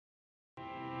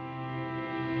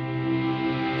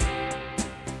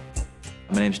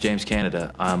My name's James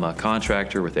Canada. I'm a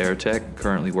contractor with Aerotech,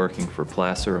 currently working for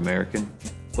Placer American.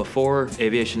 Before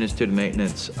Aviation Institute of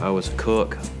Maintenance, I was a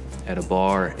cook at a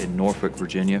bar in Norfolk,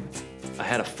 Virginia. I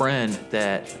had a friend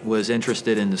that was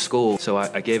interested in the school, so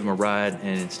I gave him a ride,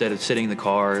 and instead of sitting in the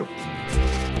car,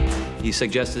 he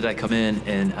suggested I come in,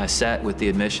 and I sat with the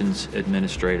admissions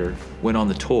administrator, went on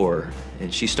the tour,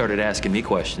 and she started asking me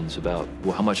questions about,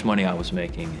 well, how much money I was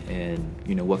making and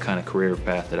what kind of career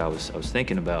path that I was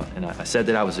thinking about. And I said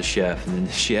that I was a chef, and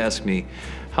then she asked me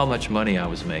how much money I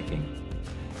was making.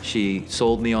 She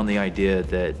sold me on the idea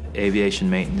that aviation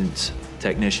maintenance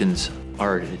technicians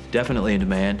are definitely in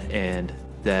demand and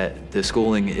that the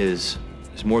schooling is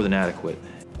more than adequate.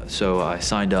 So I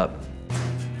signed up.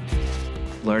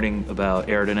 Learning about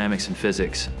aerodynamics and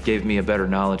physics gave me a better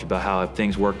knowledge about how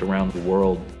things worked around the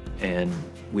world, and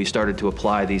we started to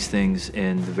apply these things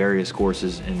in the various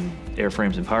courses in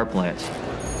airframes and power plants.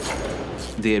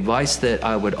 The advice that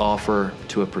I would offer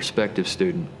to a prospective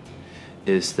student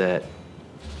is that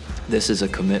this is a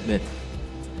commitment,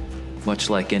 much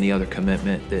like any other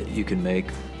commitment that you can make,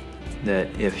 that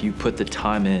if you put the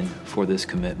time in for this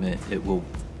commitment, it will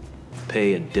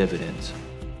pay dividends.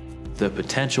 The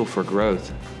potential for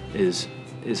growth is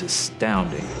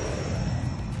astounding.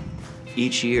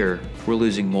 Each year, we're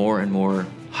losing more and more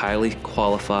highly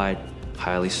qualified,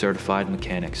 highly certified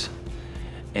mechanics,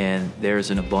 and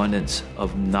there's an abundance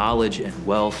of knowledge and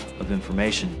wealth of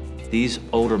information. These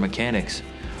older mechanics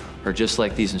are just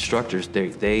like these instructors.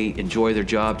 They enjoy their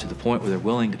job to the point where they're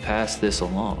willing to pass this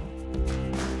along.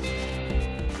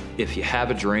 If you have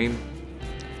a dream,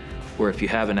 or if you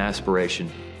have an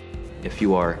aspiration, if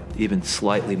you are even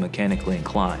slightly mechanically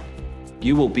inclined,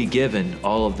 you will be given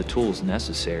all of the tools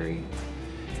necessary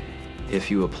if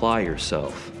you apply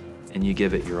yourself and you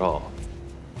give it your all.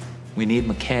 We need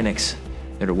mechanics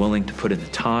that are willing to put in the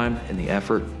time and the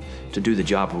effort to do the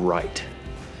job right,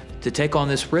 to take on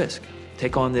this risk,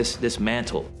 take on this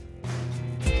mantle.